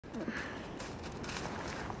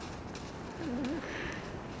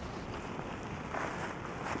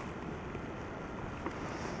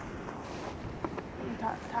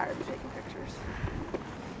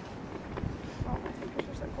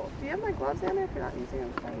gloves, Anna, if you're not using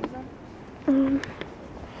them? Can I use them?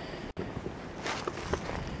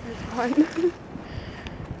 There's one.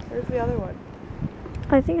 Where's the other one?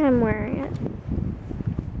 I think I'm wearing it.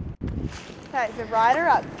 Okay, so ride her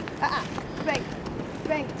up. Spank.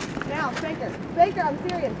 Spank. Now, spank her. Spank her, I'm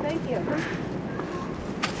serious. Thank you.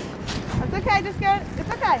 It's okay, just go. It's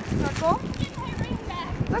okay. It's not cool? Get my ring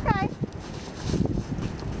back. It's okay.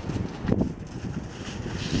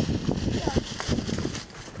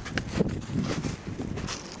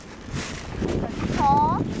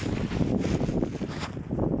 Paw.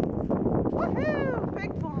 Woohoo!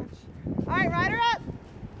 Big punch. Alright, ride her up.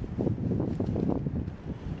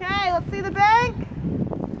 Okay, let's see the bank.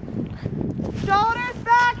 Shoulders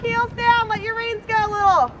back, heels down. Let your reins go a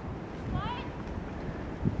little. What?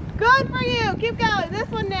 Good for you. Keep going. This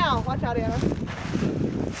one now. Watch out, Anna.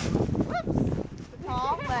 Whoops. The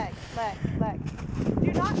tall leg.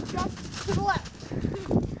 Do not jump to the left.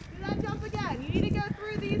 Do not jump again. You need to go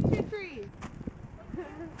through these two trees.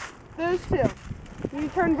 Those two. You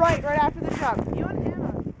turn right after the jump. You and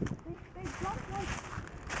Anna. They jump like